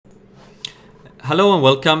Hello and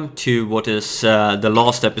welcome to what is the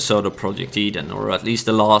last episode of Project Eden, or at least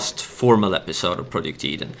the last formal episode of Project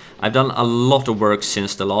Eden. I've done a lot of work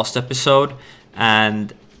since the last episode,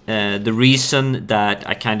 and the reason that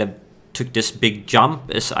I kind of took this big jump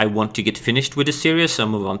is I want to get finished with the series and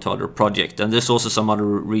move on to other projects. And there's also some other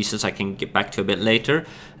reasons I can get back to a bit later.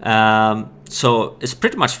 So it's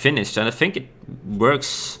pretty much finished, and I think it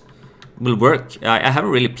will work. I haven't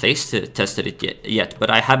really tested it yet, but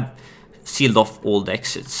I have sealed off all the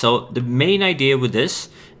exits. So the main idea with this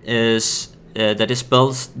is that this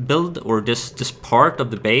build or this part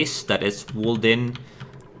of the base that is walled in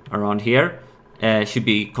around here should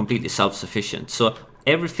be completely self-sufficient. So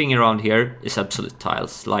everything around here is absolute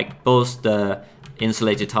tiles, like both the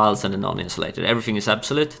insulated tiles and the non-insulated. Everything is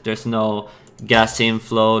absolute. There's no gas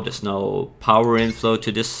inflow, there's no power inflow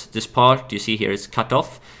to this part. You see here it's cut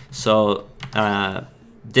off. So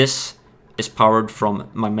this is powered from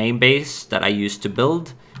my main base that I used to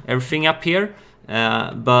build everything up here,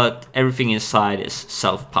 but everything inside is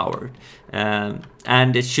self-powered,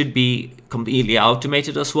 and it should be completely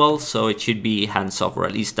automated as well, so it should be hands-off, or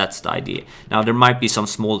at least that's the idea. Now there might be some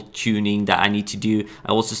small tuning that I need to do.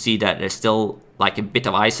 I also see that there's still like a bit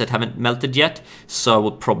of ice that haven't melted yet, so I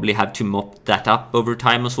will probably have to mop that up over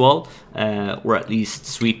time as well, or at least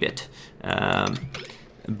sweep it,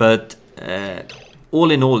 but all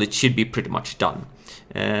in all, it should be pretty much done.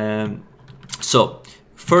 So,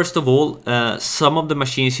 first of all, some of the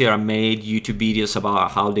machines here are made YouTube videos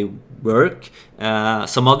about how they work. There's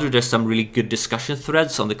some really good discussion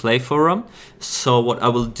threads on the Klei Forum. So what I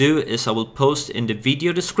will do is I will post in the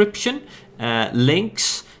video description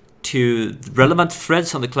links to relevant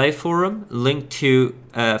threads on the Klei Forum, link to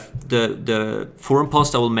the forum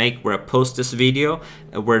post I will make where I post this video,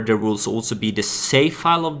 where there will also be the save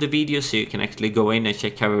file of the video, so you can actually go in and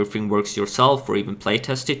check how everything works yourself, or even play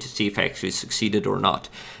test it to see if I actually succeeded or not.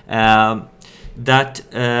 A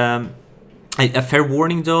fair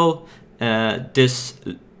warning though, this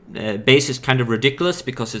base is kind of ridiculous,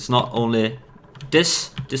 because it's not only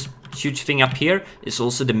this huge thing up here, is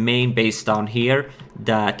also the main base down here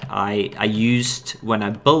that I used when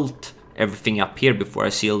I built everything up here before I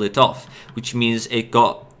sealed it off, which means it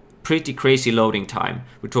got pretty crazy loading time.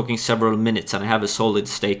 We're talking several minutes, and I have a solid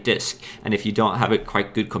state disk, and if you don't have a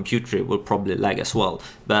quite good computer, it will probably lag as well,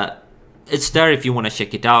 but it's there if you want to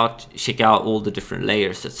check it out, check out all the different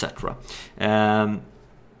layers, etc.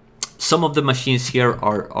 Some of the machines here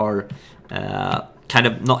are kind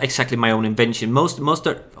of not exactly my own invention. Most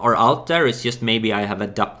are out there. It's just maybe I have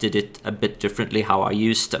adapted it a bit differently how I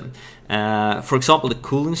use them. For example, the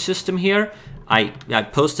cooling system here, I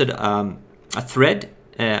posted a thread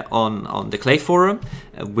on the Klei Forum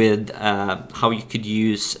with how you could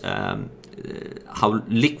use how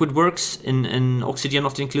liquid works in Oxygen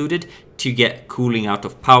Not Included to get cooling out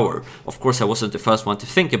of power. Of course, I wasn't the first one to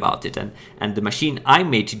think about it, and the machine I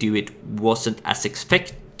made to do it wasn't as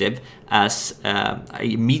effective, as I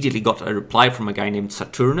immediately got a reply from a guy named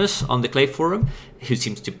Saturnus on the Klei Forum, who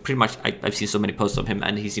seems to pretty much, I've seen so many posts of him,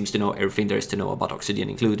 and he seems to know everything there is to know about Oxygen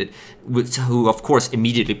Included, who of course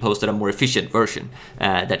immediately posted a more efficient version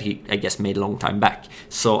that he, I guess, made a long time back.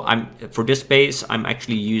 So for this base, I'm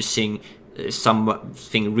actually using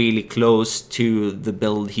something really close to the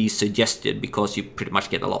build he suggested, because you pretty much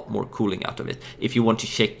get a lot more cooling out of it. If you want to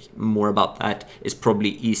check more about that, it's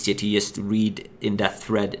probably easier to just read in that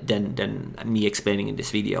thread than me explaining in this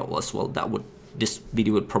video as well. This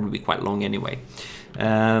video would probably be quite long anyway.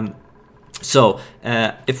 So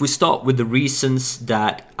if we start with the reasons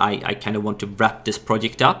that I kind of want to wrap this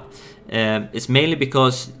project up, it's mainly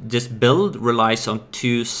because this build relies on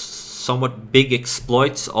two somewhat big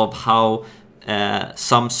exploits of how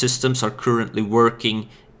some systems are currently working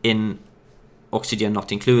in Oxygen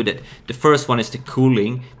Not Included. The first one is the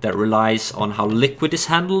cooling, that relies on how liquid is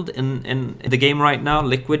handled in the game right now.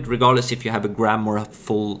 Liquid, regardless if you have a gram or a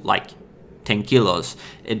full like 10 kilos,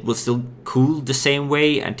 it will still cool the same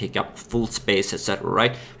way and take up full space, etc.,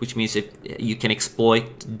 right? Which means if you can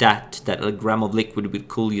exploit that a gram of liquid will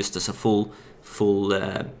cool just as a full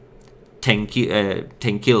 10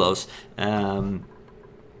 kilos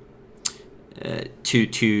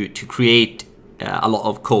to create a lot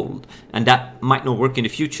of cold, and that might not work in the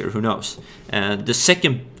future, who knows. The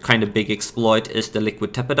second kind of big exploit is the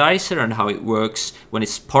liquid teppidizer, and how it works when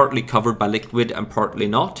it's partly covered by liquid and partly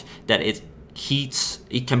not, that it heats.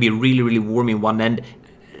 It can be really warm in one end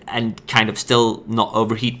and kind of still not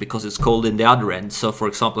overheat because it's cold in the other end. So for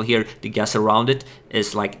example here, the gas around it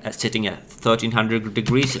is like sitting at 1300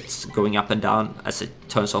 degrees. It's going up and down as it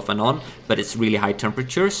turns off and on, but it's really high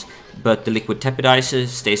temperatures. But the liquid tepidizer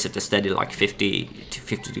stays at a steady like 50 to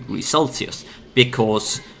 50 degrees Celsius,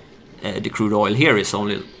 because the crude oil here is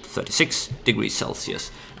only 36 degrees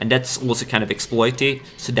Celsius. And that's also kind of exploity,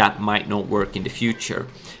 so that might not work in the future.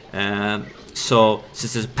 So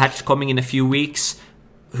since there's a patch coming in a few weeks,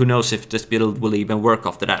 who knows if this build will even work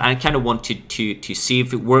after that. I kind of wanted to see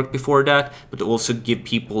if it worked before that, but also give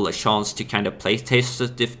people a chance to kind of play test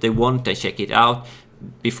it if they want and check it out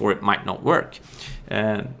before it might not work.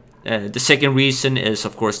 The second reason is,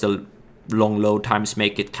 of course, the long load times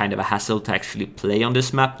make it kind of a hassle to actually play on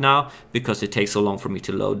this map now, because it takes so long for me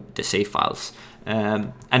to load the save files.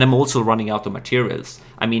 And I'm also running out of materials.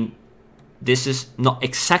 I mean, this is not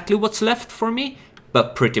exactly what's left for me,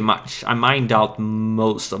 but pretty much. I mined out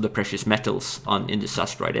most of the precious metals in this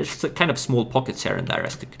asteroid. There's kind of small pockets here and there I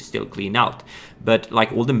could still clean out, but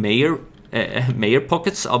like all the major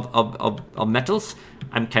pockets of metals,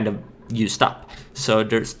 I'm kind of used up. So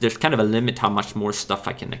there's kind of a limit how much more stuff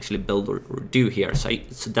I can actually build or do here. So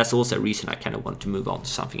that's also a reason I kind of want to move on to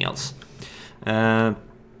something else.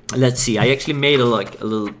 Let's see, I actually made a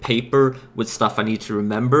little paper with stuff I need to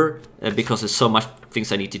remember, because there's so much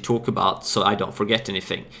things I need to talk about, so I don't forget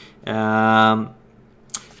anything.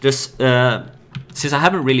 Since I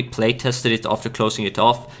haven't really play tested it after closing it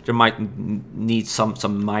off, there might need some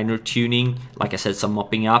minor tuning, like I said, some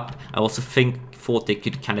mopping up. I also thought they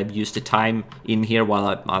could kind of use the time in here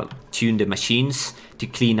while I'll tune the machines to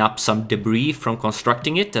clean up some debris from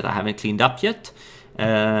constructing it that I haven't cleaned up yet.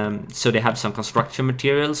 So they have some construction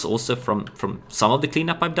materials also from some of the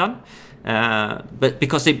cleanup I've done, but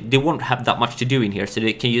because they won't have that much to do in here, so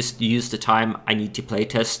they can use the time I need to play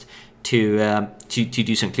test to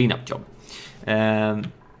do some cleanup job.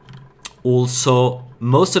 Also,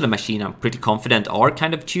 most of the machine I'm pretty confident are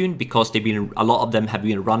kind of tuned, because a lot of them have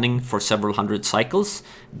been running for several hundred cycles.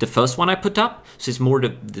 The first one I put up, so it's more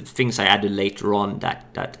the things I added later on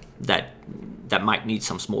that might need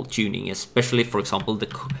some small tuning, especially for example the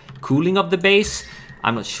cooling of the base.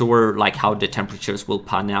 I'm not sure like how the temperatures will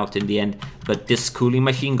pan out in the end, but this cooling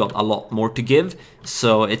machine got a lot more to give,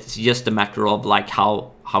 so it's just a matter of like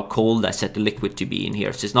how cold I set the liquid to be in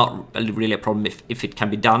here. So it's not really a problem if it can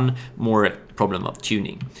be done, more a problem of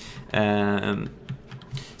tuning. Let's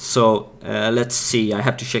see, I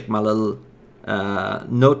have to check my little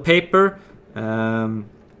note paper.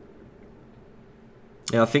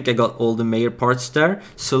 Yeah, I think I got all the major parts there.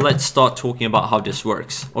 So let's start talking about how this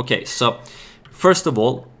works. Okay, so first of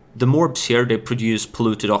all, the morbs here, they produce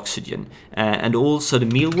polluted oxygen. And also the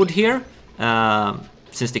mealwood here,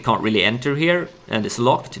 since they can't really enter here and it's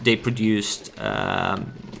locked, they produced,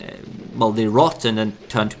 well, they rot and then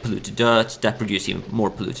turn to polluted dirt that produce even more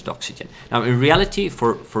polluted oxygen. Now in reality,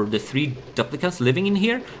 for the 3 duplicants living in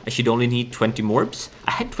here, I should only need 20 morbs.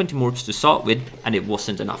 I had 20 morbs to start with, and it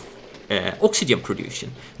wasn't enough oxygen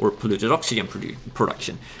production or polluted oxygen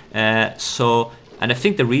production. And I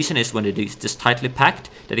think the reason is when it is this tightly packed,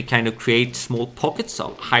 that it kind of creates small pockets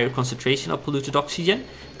of higher concentration of polluted oxygen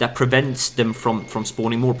that prevents them from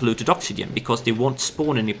spawning more polluted oxygen, because they won't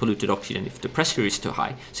spawn any polluted oxygen if the pressure is too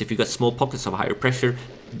high. So if you got small pockets of higher pressure,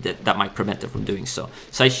 that might prevent them from doing so.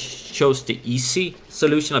 So I chose the easy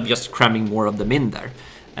solution of just cramming more of them in there.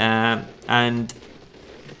 And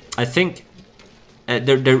I think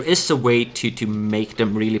there is a way to make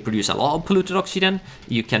them really produce a lot of polluted oxygen.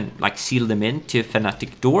 You can like seal them into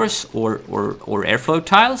pneumatic doors or airflow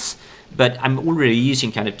tiles, but I'm already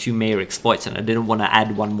using kind of 2 major exploits, and I didn't want to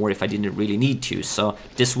add one more if I didn't really need to. So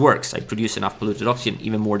this works. I produce enough polluted oxygen,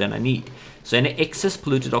 even more than I need. So any excess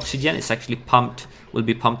polluted oxygen is actually will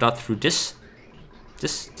be pumped out through this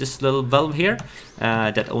little valve here,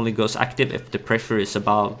 that only goes active if the pressure is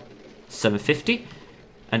above 750.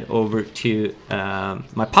 And over to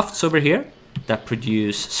my puffs over here that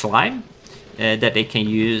produce slime that they can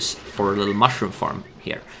use for a little mushroom farm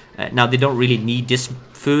here. Now they don't really need this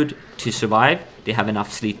food to survive. They have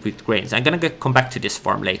enough sleep with grains. I'm gonna come back to this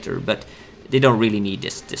farm later, but they don't really need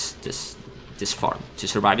this farm to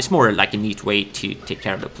survive. It's more like a neat way to take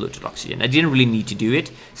care of the polluted oxygen. I didn't really need to do it,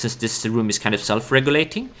 since this room is kind of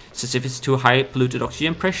self-regulating. Since if it's too high polluted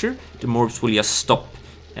oxygen pressure, the morbs will just stop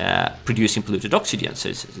producing polluted oxygen, so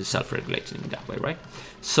it's self-regulating in that way, right?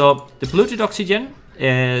 So the polluted oxygen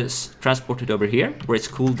is transported over here, where it's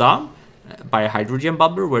cooled down by a hydrogen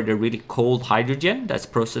bubbler, where the really cold hydrogen that's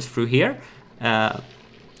processed through here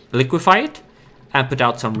liquefy it and put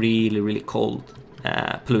out some really cold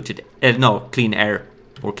clean air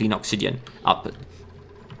or clean oxygen output.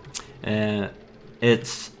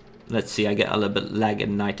 It's, let's see, I get a little bit lag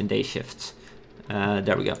in night and day shifts.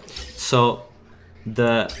 There we go. So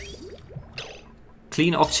the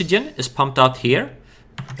clean oxygen is pumped out here,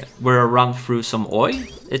 where I run through some oil.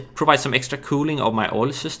 It provides some extra cooling of my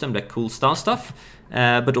oil system that cools down stuff,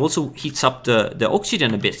 but also heats up the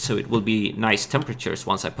oxygen a bit, so it will be nice temperatures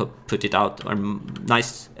once I put it out, or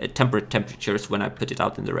nice temperate temperatures when I put it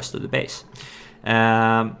out in the rest of the base.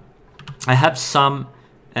 I have some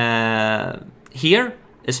here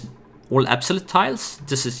is all absolute tiles.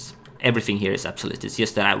 This is everything here is absolute. It's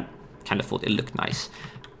just that I kind of thought it looked nice,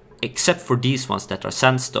 except for these ones that are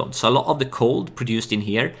sandstone. So a lot of the cold produced in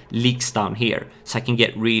here leaks down here, so I can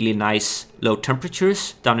get really nice low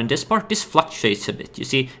temperatures down in this part. This fluctuates a bit, you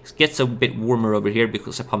see, it gets a bit warmer over here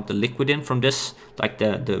because I pumped the liquid in from this, like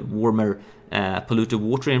the warmer polluted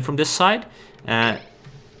water in from this side.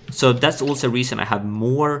 So that's also a reason I have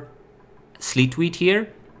more sleetweed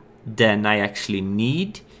here than I actually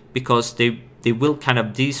need, because they will kind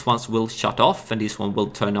of, these ones will shut off and this one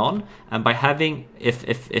will turn on. And by having, if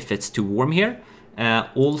it's too warm here,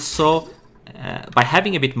 also by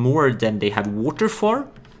having a bit more than they have water for,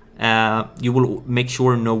 you will make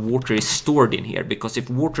sure no water is stored in here, because if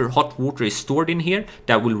hot water is stored in here,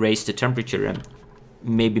 that will raise the temperature and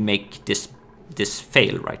maybe make this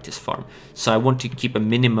fail, right, this farm. So I want to keep a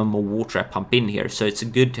minimum of water I pump in here, so it's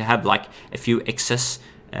good to have like a few excess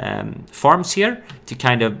farms here to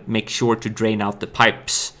kind of make sure to drain out the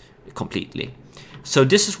pipes completely. So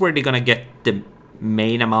this is where they're gonna get the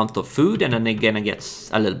main amount of food, and then they're gonna get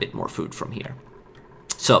a little bit more food from here.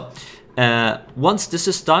 So once this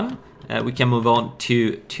is done, we can move on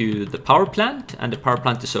to the power plant, and the power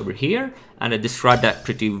plant is over here, and I described that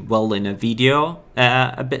pretty well in a video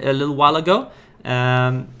a little while ago.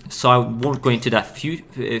 So I won't go into that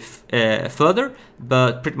further,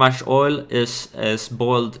 but pretty much oil is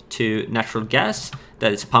boiled to natural gas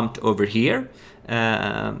that is pumped over here.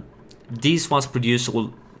 These ones produce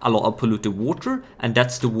a lot of polluted water, and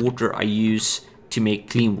that's the water I use to make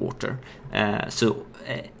clean water. So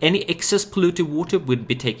any excess polluted water would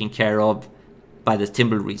be taken care of by the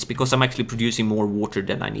timbleweeds, because I'm actually producing more water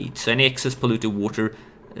than I need. So any excess polluted water,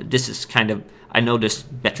 this is kind of, I know there's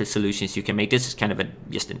better solutions you can make. This is kind of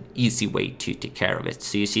just an easy way to take care of it.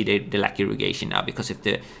 So you see they lack irrigation now, because if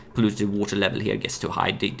the polluted water level here gets too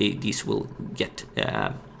high, these will get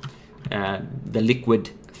the liquid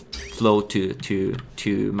flow to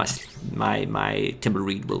my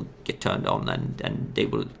timbleweed will get turned on, and they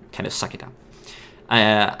will kind of suck it up.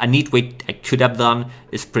 A neat way I could have done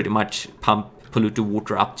is pretty much pump polluted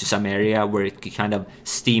water up to some area where it could kind of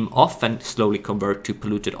steam off and slowly convert to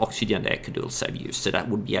polluted oxygen that I could also have used. So that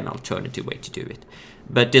would be an alternative way to do it.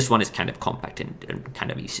 But this one is kind of compact and kind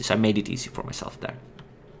of easy, so I made it easy for myself there.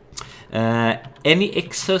 Any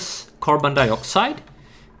excess carbon dioxide,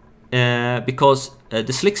 because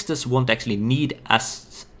the slicksters won't actually need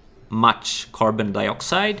as much carbon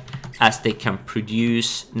dioxide as they can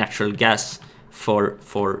produce natural gas for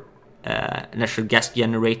natural gas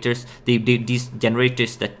generators. These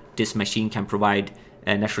generators that this machine can provide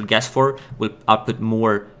natural gas for will output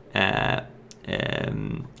more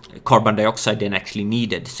carbon dioxide than actually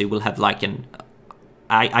needed. So you will have like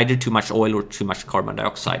either too much oil or too much carbon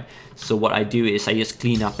dioxide. So what I do is I just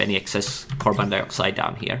clean up any excess carbon dioxide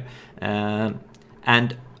down here,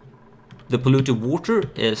 and the polluted water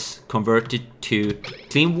is converted to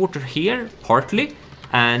clean water here partly,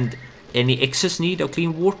 and any excess need of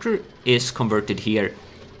clean water is converted here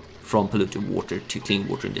from polluted water to clean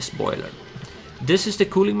water in this boiler. This is the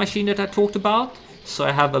cooling machine that I talked about. So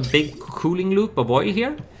I have a big cooling loop of oil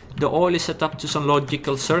here. The oil is set up to some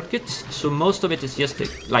logical circuits, so most of it is just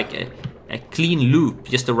a clean loop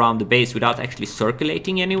just around the base without actually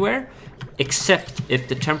circulating anywhere, except if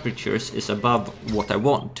the temperatures is above what I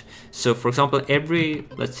want. So for example,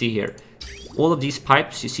 let's see here, all of these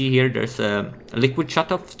pipes you see here, there's a liquid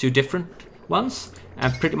shutoff, two different ones,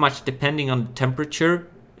 and pretty much depending on the temperature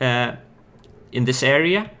in this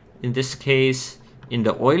area, in this case in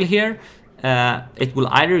the oil here, it will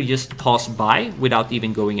either just pass by without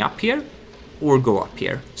even going up here or go up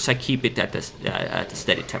here. So I keep it at a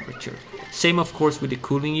steady temperature. Same of course with the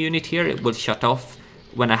cooling unit here, it will shut off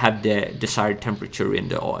when I have the desired temperature in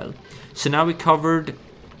the oil. So now we covered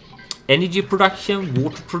energy production,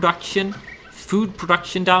 water production, food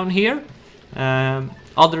production down here.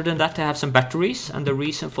 Other than that, I have some batteries, and the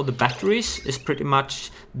reason for the batteries is pretty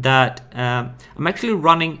much that I'm actually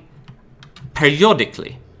running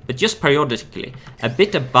periodically, but just periodically, a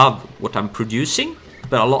bit above what I'm producing,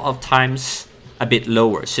 but a lot of times a bit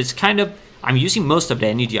lower. So it's kind of, I'm using most of the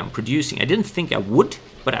energy I'm producing. I didn't think I would,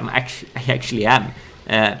 but I actually am.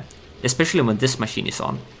 especially when this machine is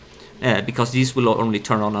on, because these will only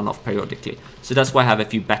turn on and off periodically. So that's why I have a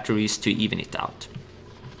few batteries to even it out.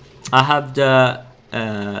 I have the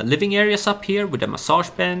living areas up here with a massage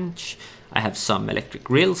bench. I have some electric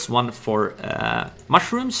grills, one for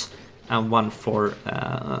mushrooms and one for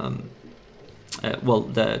well,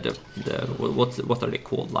 what are they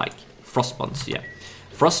called, like frost buns? Yeah,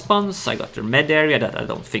 frost buns. I got their med area that I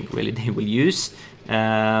don't think really they will use.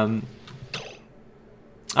 Oh,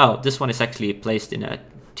 this one is actually placed in a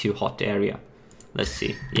too hot area. Let's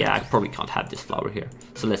see. Yeah, I probably can't have this flower here,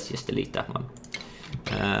 so let's just delete that one.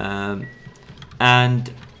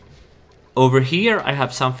 And over here I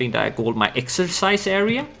have something that I call my exercise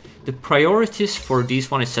area. The priorities for this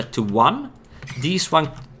one is set to 1. These one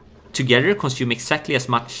together consume exactly as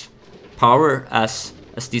much power as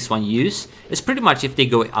this one use. It's pretty much if they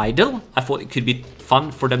go idle. I thought it could be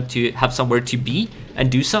fun for them to have somewhere to be and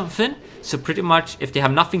do something. So pretty much if they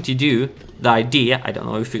have nothing to do, the idea, I don't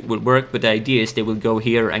know if it will work, but the idea is they will go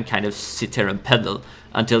here and kind of sit here and pedal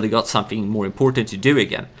until they got something more important to do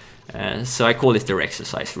again. So I call it their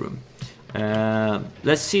exercise room.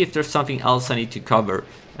 Let's see if there's something else I need to cover.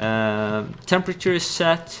 Temperature is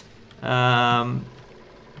set.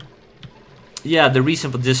 Yeah, the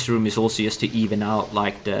reason for this room is also just to even out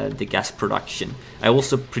like the gas production. I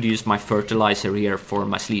also produce my fertilizer here for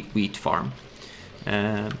my sleep wheat farm.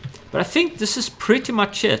 But I think this is pretty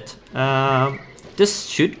much it. This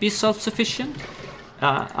should be self-sufficient.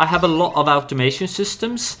 I have a lot of automation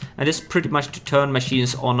systems, and it's pretty much to turn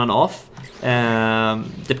machines on and off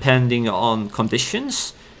depending on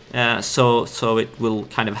conditions. So it will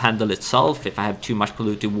kind of handle itself. If I have too much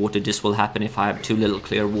polluted water, this will happen. If I have too little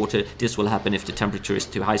clear water, this will happen. If the temperature is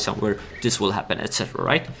too high somewhere, this will happen, etc.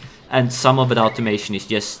 Right? And some of the automation is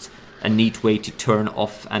just a neat way to turn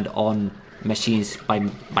off and on machines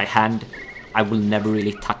by hand. I will never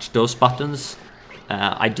really touch those buttons.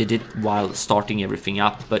 I did it while starting everything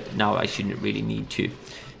up, but now I shouldn't really need to.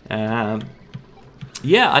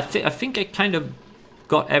 Yeah, I think I kind of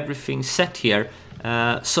got everything set here.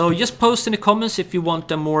 So just post in the comments if you want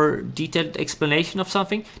a more detailed explanation of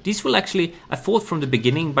something. These will actually, I thought from the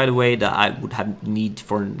beginning, by the way, that I would have need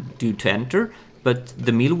for dude to enter, but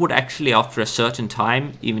the meal would actually, after a certain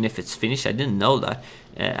time, even if it's finished, I didn't know that,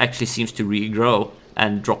 actually seems to regrow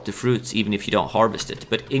and drop the fruits even if you don't harvest it.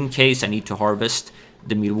 But in case I need to harvest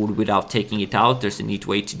the mealwood without taking it out, there's a neat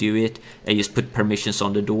way to do it. I just put permissions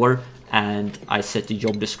on the door and I set the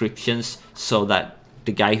job descriptions so that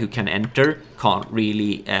the guy who can enter can't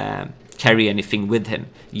really carry anything with him.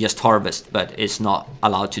 Just harvest, but is not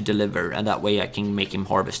allowed to deliver, and that way I can make him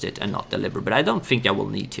harvest it and not deliver. But I don't think I will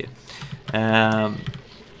need to.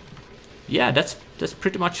 Yeah, that's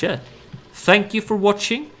pretty much it. Thank you for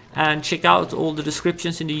watching, and check out all the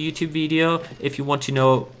descriptions in the YouTube video if you want to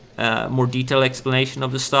know more detailed explanation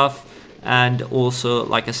of the stuff. And also,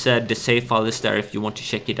 like I said, the save file is there if you want to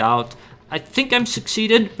check it out. I think I'm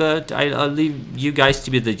succeeded, but I'll leave you guys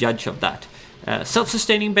to be the judge of that.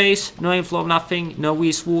 Self-sustaining base, no inflow of nothing, no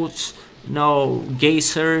weeswarts, no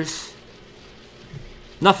geysers,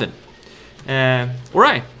 nothing.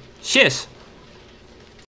 Alright, cheers!